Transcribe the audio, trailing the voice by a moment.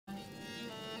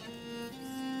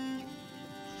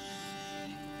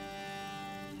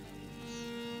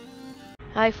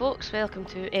Hi folks, welcome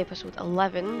to episode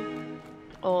 11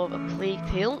 of A Plague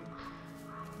Tale.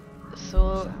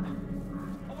 So,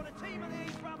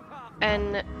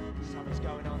 in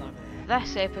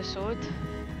this episode,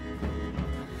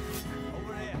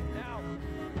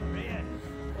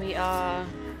 we are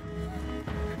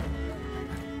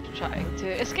trying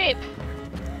to escape.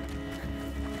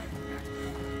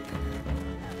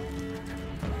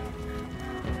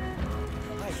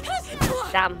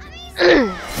 Damn.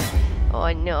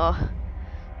 Oh no.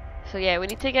 So yeah, we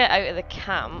need to get out of the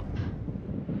camp.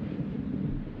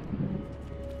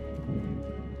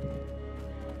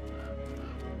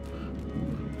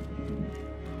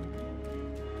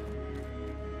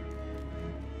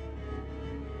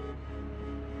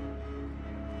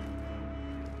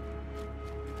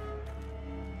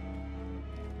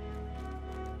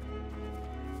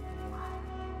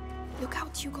 Look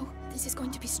out, Hugo. This is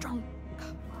going to be strong.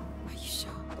 Are you sure?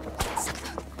 Yes.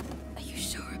 Are you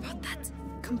sure about that?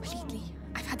 Completely.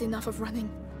 I've had enough of running.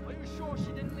 Are you sure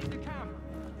she didn't leave the camp?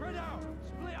 Spread out,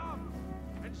 split up,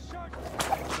 and search.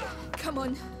 Come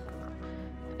on.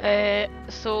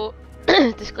 So,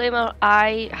 disclaimer,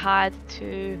 I had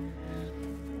to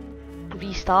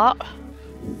restart.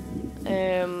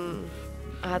 I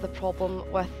had a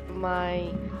problem with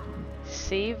my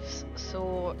saves,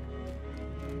 so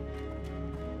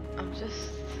I'm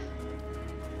just...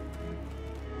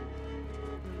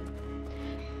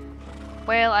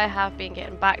 While I have been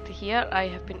getting back to here, I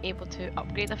have been able to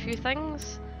upgrade a few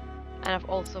things, and I've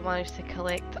also managed to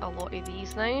collect a lot of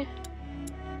these now.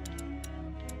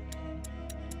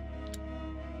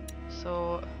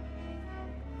 So...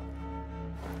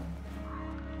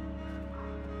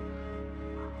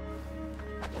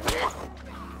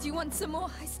 Do you want some more?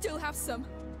 I still have some.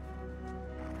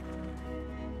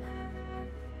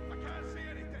 I can't see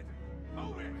anything.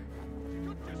 Move it. She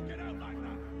could just get out like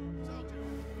that.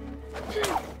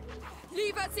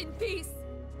 Leave us in peace.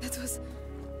 That was...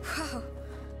 Wow.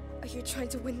 Are you trying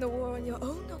to win the war on your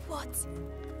own or what?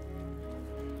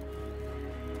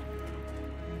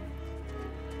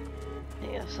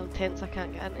 Yeah, there's some tents I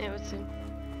can't get into, it would seem.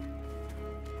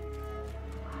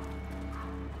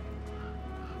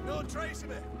 No trace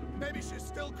of it. Maybe she's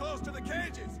still close to the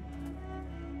cages.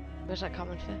 Where's that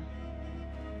coming from?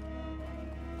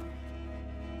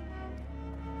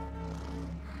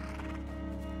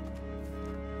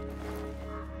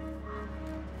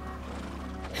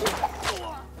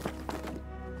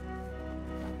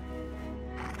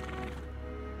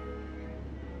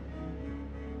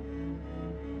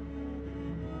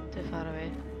 Too far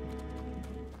away.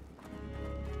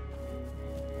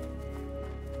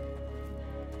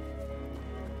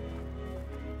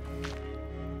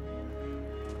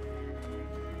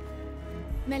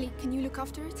 Melie, can you look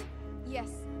after it? Yes.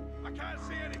 I can't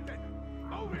see anything.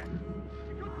 Move it.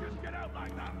 She could just get out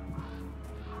like that.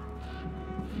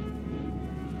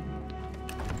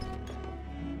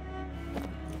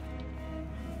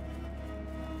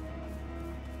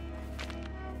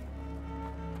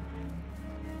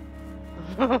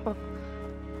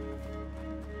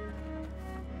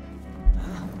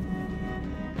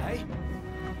 Hey?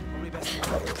 Probably best.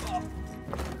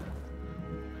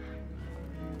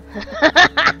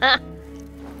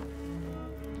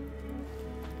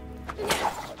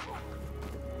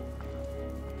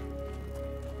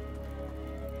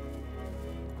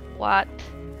 What?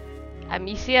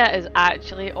 Amicia is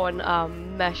actually on a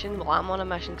mission. Well, I'm on a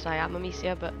mission because I am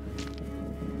Amicia, but...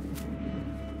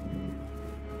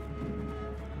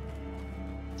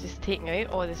 just taking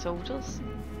out all the soldiers.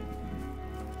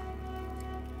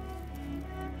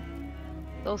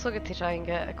 It's also good to try and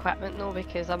get equipment though,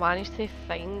 because I managed to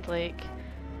find like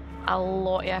a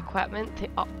lot of equipment to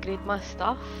upgrade my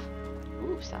stuff.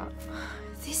 Ooh, what's that?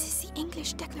 This is the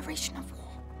English Declaration of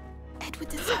War.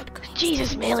 Edward III.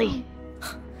 Jesus, Melie!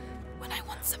 When I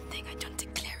want something, I don't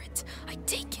declare it. I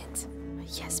take it.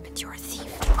 Yes, but you're a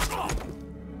thief.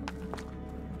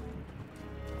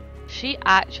 She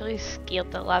actually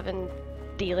scared the living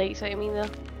daylights out of me there.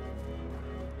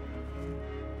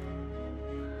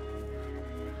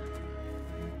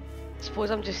 Suppose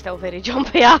I'm just still very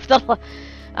jumpy after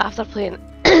playing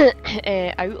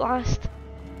Outlast.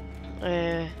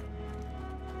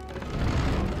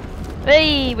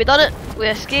 Hey, we done it! We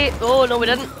escaped! Oh no, we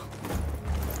didn't!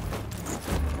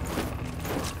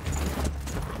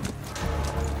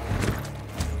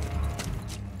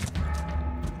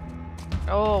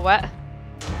 Oh, what?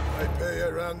 I pay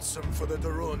a ransom for the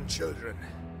Daron children,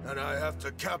 and I have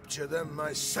to capture them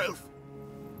myself.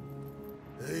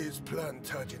 These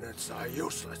Plantagenets are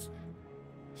useless.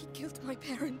 He killed my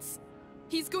parents.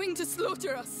 He's going to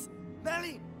slaughter us.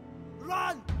 Melie!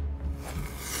 Run!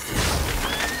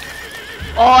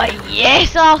 Oh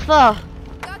yes, Arthur!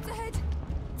 Guards ahead!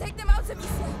 Take them out,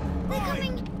 Amicia! They're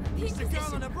coming! The It's the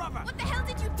girl and her brother. What the hell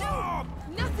did you do? Stop!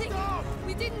 Nothing!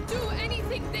 We didn't do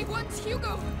anything! They want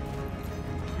Hugo!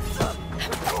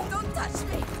 Don't touch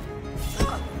me!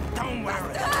 Don't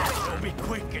worry. I'll be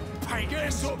quick and pay.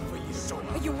 Guess up for you, son.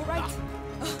 Are you alright?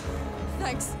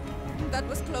 Thanks. That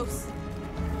was close.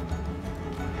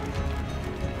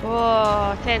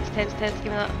 Oh, tense, tense, tense, give me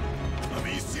that.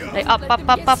 Amicia! Right, up, up,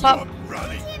 up, up, up.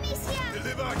 Rally!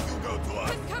 Deliver Hugo to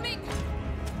us! I'm coming!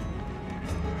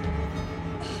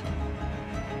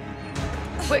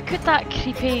 What could that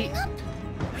creepy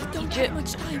We don't Egypt? have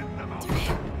much time. To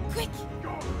him! Quick!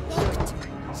 Locked!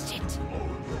 Shit!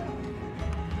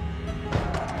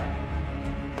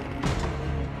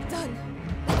 Done.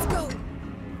 Let's go!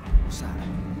 Sarah,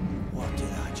 what did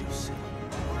I just see?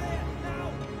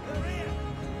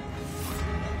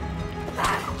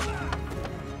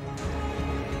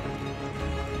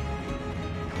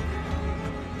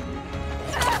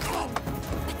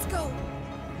 Let's go!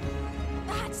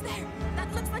 The hatch there!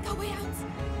 That looks like our way out!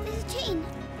 There's a chain.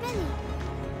 Melie.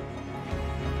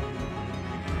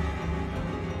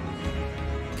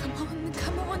 Come on,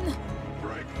 come on!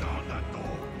 Break down that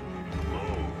door!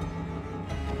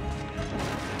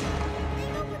 They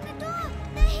opened the door.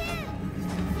 They're here.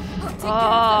 I'll take care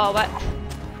Oh, of what?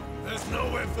 There's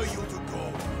nowhere for you to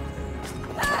go.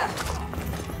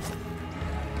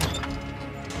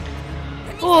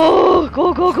 Oh,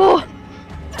 go, go, go!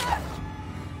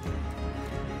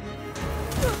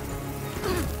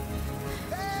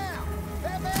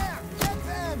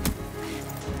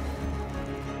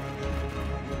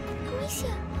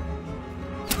 Amicia.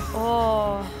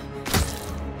 Oh,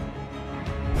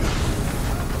 them!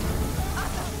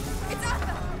 It's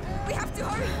Arthur! We have to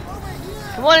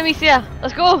hurry! come on, Amicia,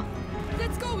 let's go!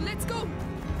 Let's go, let's go!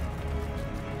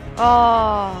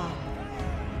 Oh,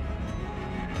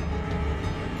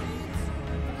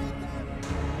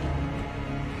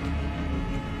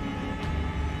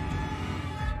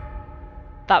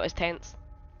 that was tense.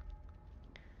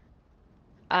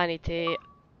 I need to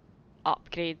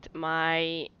upgrade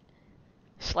my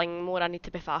sling more. I need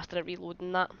to be faster at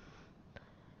reloading that.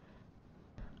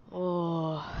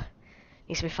 Oh,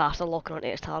 needs to be faster locking onto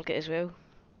its target as well.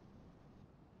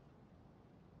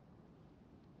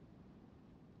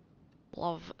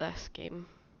 Love this game.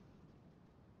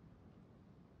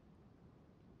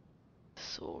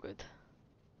 So good.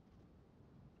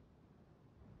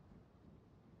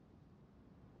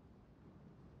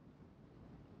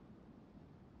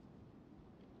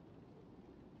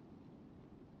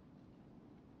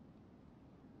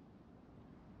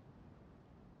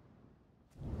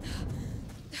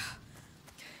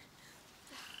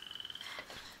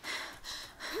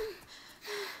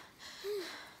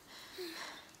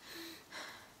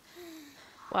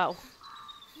 Wow.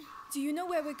 Do you know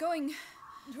where we're going?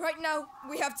 Right now,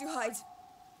 we have to hide.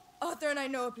 Arthur and I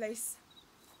know a place.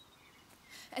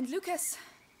 And Lucas,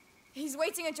 he's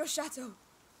waiting at your chateau.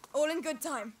 All in good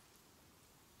time.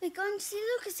 We're going to see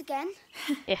Lucas again.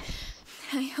 Yes.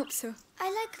 I hope so. I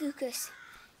like Lucas.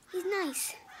 He's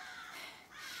nice.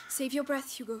 Save your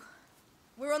breath, Hugo.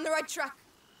 We're on the right track.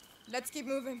 Let's keep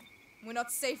moving. We're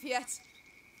not safe yet.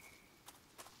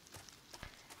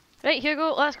 Right,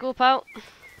 Hugo, let's go, pal.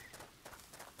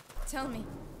 Tell me,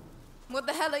 what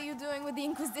the hell are you doing with the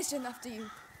Inquisition after you?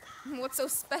 What's so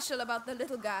special about the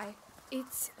little guy?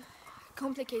 It's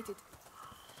complicated.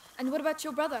 And what about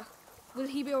your brother? Will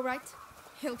he be alright?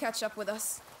 He'll catch up with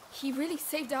us. He really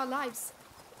saved our lives.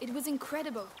 It was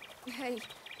incredible. Hey,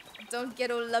 don't get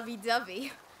all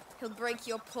lovey-dovey. He'll break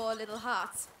your poor little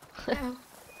heart.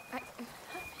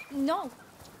 No.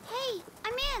 Hey,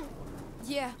 I'm in.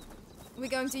 Yeah, we're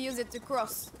going to use it to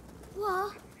cross.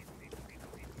 What?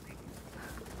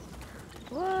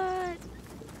 What?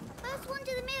 First one to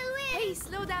the middle way. Hey,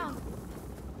 slow down.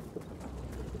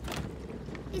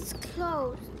 It's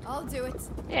closed. I'll do it.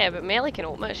 Yeah, but Melie can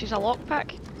open it. She's a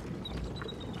lockpick.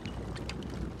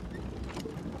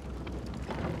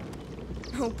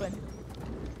 Open.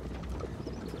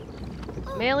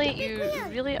 Oh, Melie, big you wheel.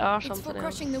 really are It's something for else.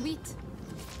 crushing the wheat.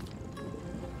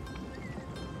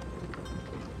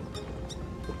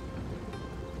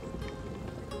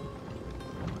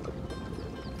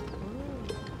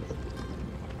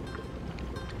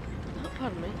 Oh,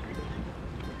 pardon me.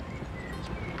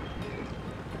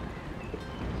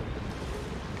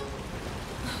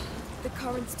 The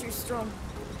current's too strong.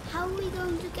 How are we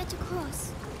going to get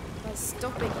across? By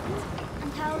stopping it.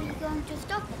 And how are you going to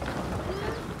stop it?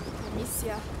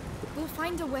 Amicia, we'll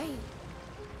find a way.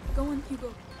 Go on,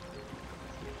 Hugo.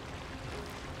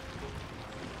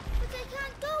 But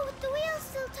The wheel's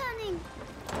still turning.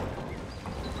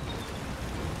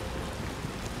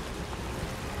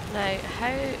 Now,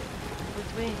 how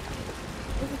would we?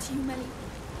 Over to you, Melie.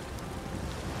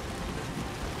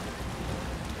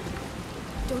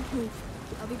 Don't move.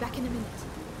 I'll be back in a minute.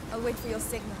 I'll wait for your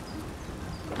signal.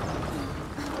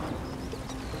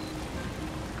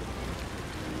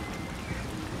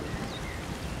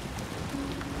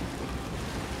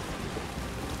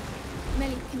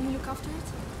 Melie, can you look after it?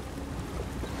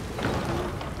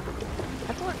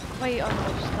 I don't quite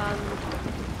understand.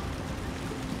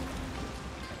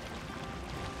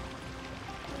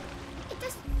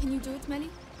 Can you do it, Melie?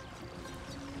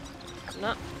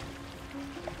 No.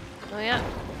 Oh yeah.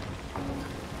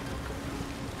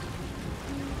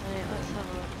 Right, let's have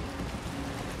a look.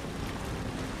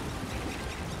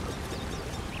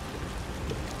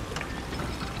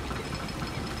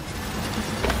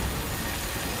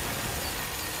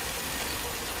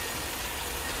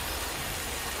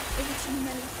 Over to you,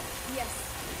 Melie. Yes.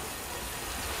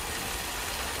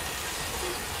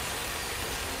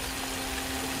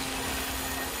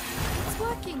 It's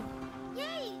working.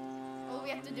 Yay! All we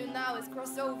have to do now is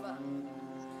cross over.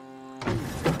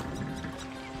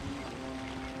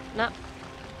 No.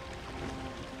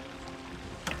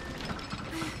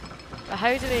 But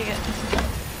how do we get?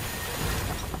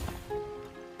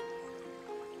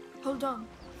 Hold on.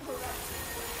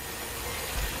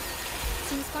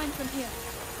 Seems fine from here.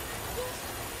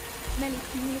 Melie,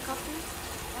 can you look after it?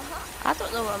 I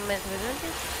don't know what I'm meant to be doing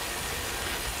here.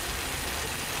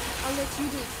 I'll let you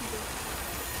do it, Hugo.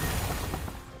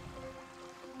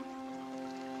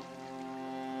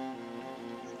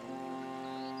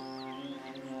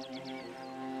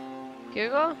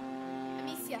 Hugo?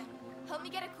 Amicia, help me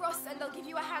get across and I'll give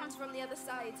you a hand from the other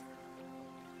side.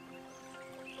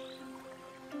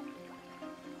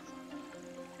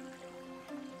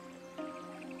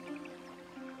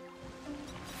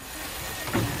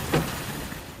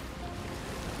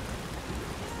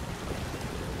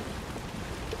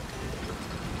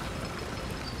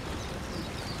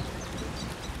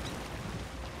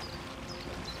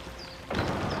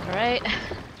 Alright.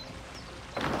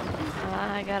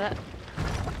 I got it.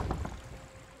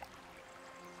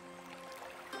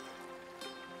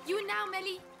 You now,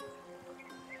 Melie.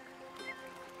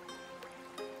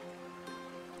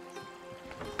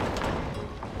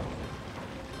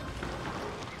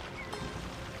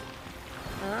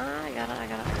 I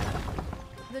got it.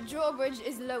 The drawbridge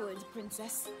is lowered,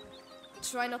 Princess.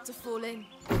 Try not to fall in.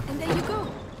 And there you go.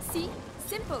 See?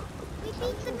 Simple. We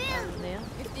beat the mill. Yeah.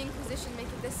 If the Inquisition make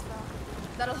it this far,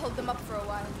 that'll hold them up for a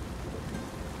while.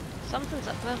 Something's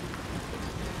up there.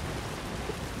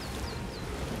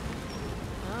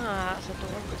 Ah, that's a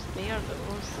door that's there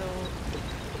though, so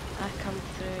I come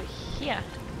through here.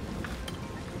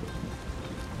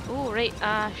 Oh, right,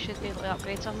 I should be able to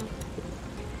upgrade something.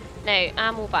 Now,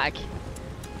 ammo bag.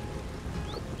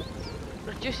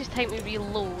 Reduces time to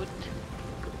reload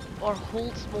or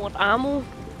holds more ammo.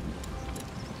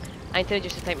 I need to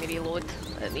reduce the time to reload.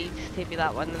 It needs to be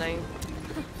that one now.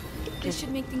 This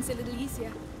should make things a little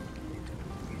easier.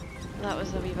 That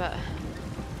was a wee bit.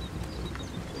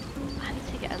 I need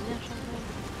to get in there somehow.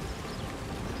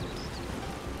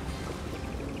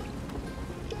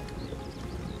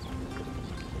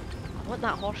 I want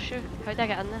that horseshoe. How do I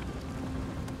get in there?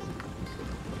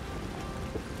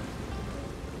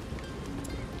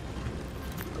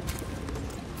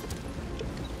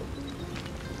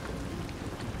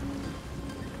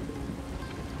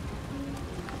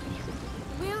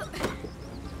 We'll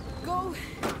go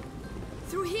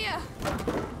through here.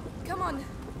 Come on.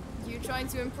 You trying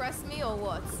to impress me or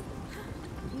what?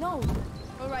 No.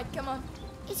 All right, come on.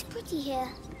 It's pretty here,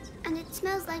 and it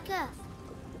smells like earth.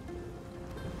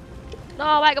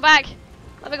 No, wait, go back!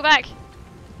 Let me go back!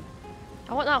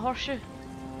 I want that horseshoe.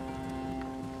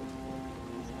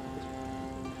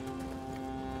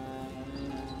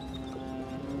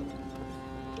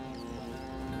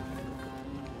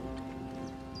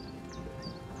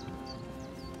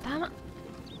 Damn it!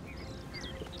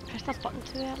 Pressed that button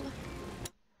too early.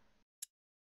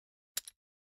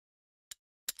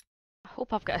 I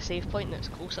hope I've got a save point that's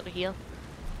closer to here.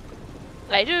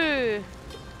 I do!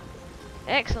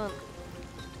 Excellent.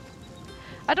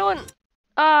 I don't.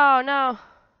 Oh no.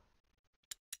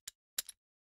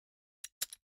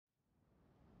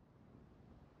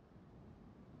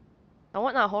 I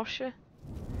want that horseshoe.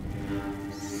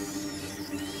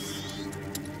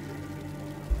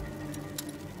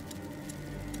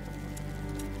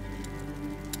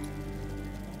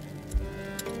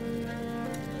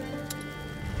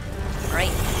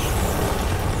 Right.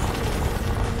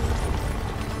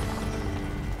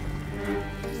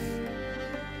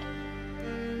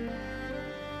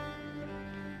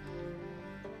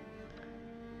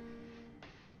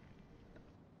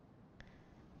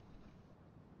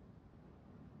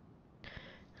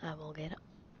 I will get it.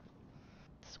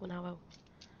 This one I will.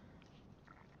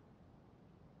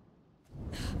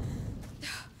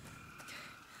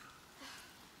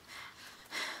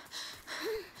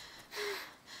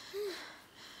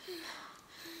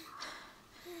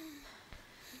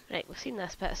 Right, we've seen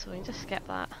this bit, so we can just skip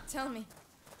that. Tell me,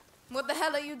 what the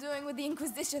hell are you doing with the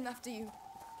Inquisition after you?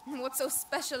 What's so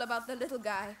special about the little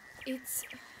guy? It's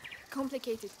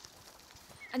complicated.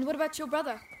 And what about your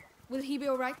brother? Will he be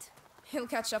alright? He'll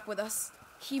catch up with us.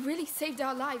 He really saved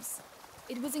our lives.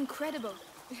 It was incredible.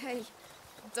 Hey,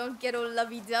 don't get all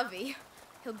lovey-dovey.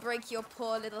 He'll break your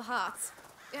poor little heart.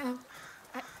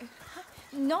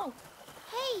 No.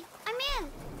 Hey, I'm in.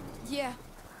 Yeah,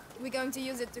 we're going to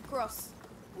use it to cross.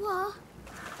 What?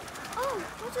 Oh,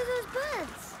 what are those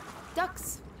birds?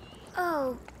 Ducks.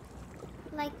 Oh,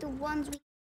 like the ones we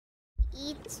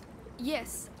eat?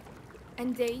 Yes,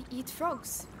 and they eat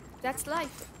frogs. That's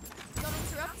life. Not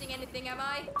interrupting anything, am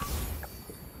I?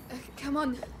 Come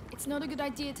on, it's not a good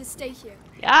idea to stay here.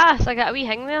 Yes, I got a wee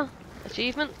hang there.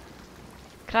 Achievement.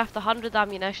 Craft 100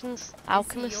 ammunitions.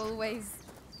 Alchemist. Is he always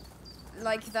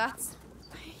like that?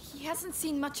 He hasn't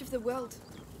seen much of the world.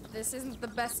 This isn't the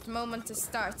best moment to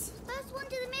start. First one to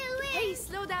the middle way. Hey,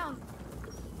 slow down.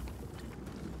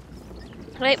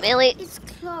 Right, Melie. It's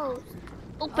closed.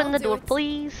 Open I'll the do door, it.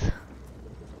 please.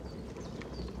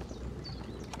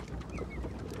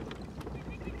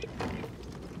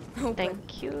 Open.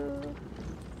 Thank you.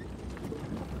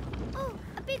 Oh,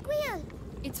 a big wheel.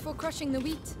 It's for crushing the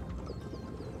wheat.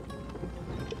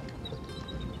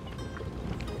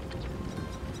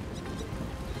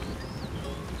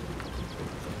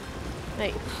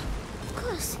 Right. Of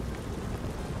course.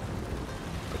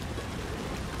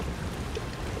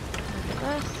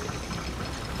 This.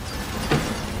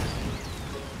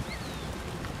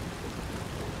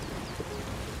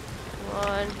 Come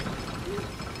on.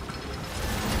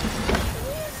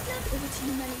 Over to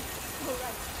you, Melie. All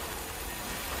right.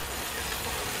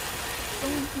 Go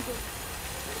on, Hugo.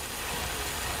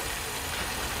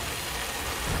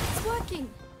 It's working.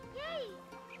 Yay!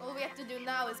 All we have to do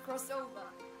now is cross over.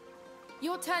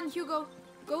 Your turn, Hugo.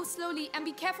 Go slowly and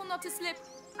be careful not to slip.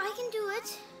 I can do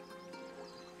it.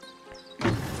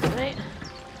 Right.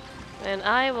 Then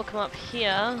I will come up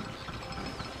here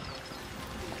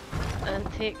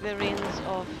and take the reins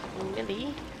of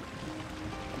Melie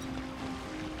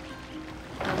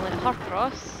and let her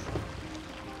cross.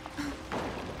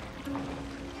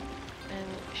 And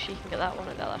she can get that one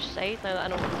at the other side now that I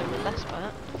know what to do with this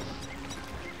bit.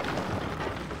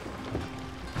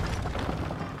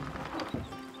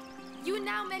 You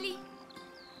now, Melie.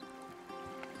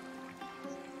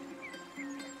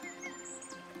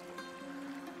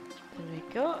 There we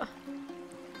go.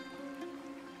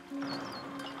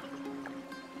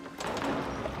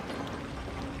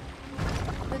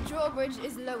 The drawbridge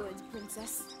is lowered,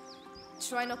 Princess.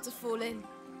 Try not to fall in.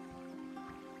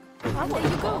 And there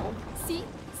you go. See?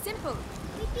 Simple.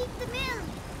 We beat the mill.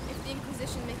 If the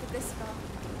Inquisition make it this far,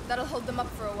 that'll hold them up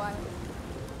for a while.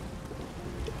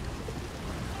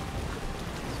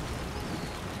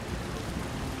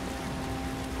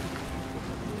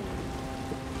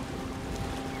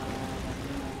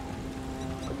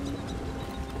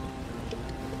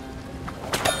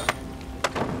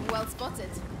 Well spotted.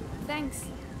 Thanks.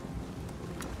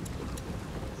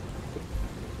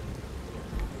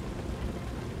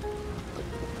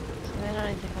 So then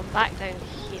I need to come back down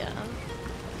here.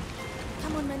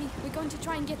 Come on, Melie. We're going to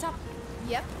try and get up.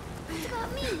 Yep. What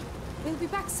about me? We'll be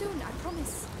back soon, I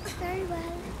promise. Very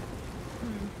well.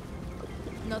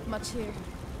 Not much here.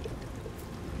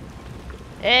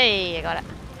 Hey, I got it.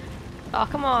 Oh,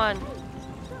 come on.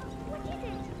 What is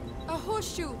it? A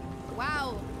horseshoe.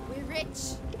 Wow, we're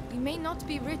rich. We may not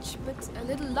be rich, but a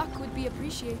little luck would be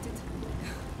appreciated.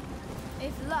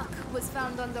 If luck was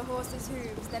found on the horse's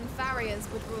hooves, then farriers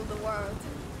would rule the world.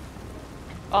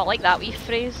 Oh, I like that wee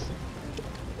phrase.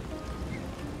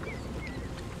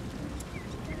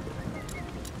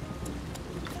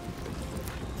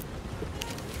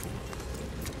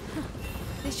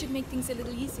 This should make things a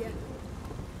little easier.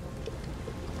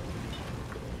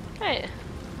 Right.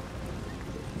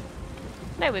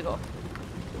 There we go.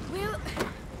 We'll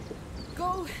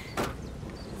go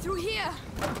through here.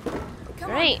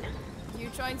 Come Right. on. You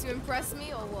trying to impress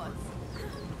me or what?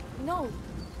 No.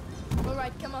 All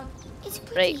right, come on. It's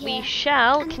pretty Right, here. we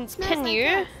shall And it smells like continue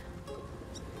earth.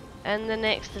 in the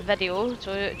next video.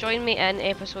 So join me in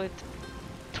episode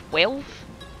 12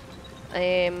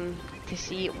 to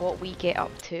see what we get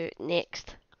up to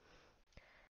next.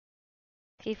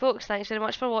 Okay folks, thanks very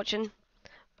much for watching.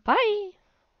 Bye!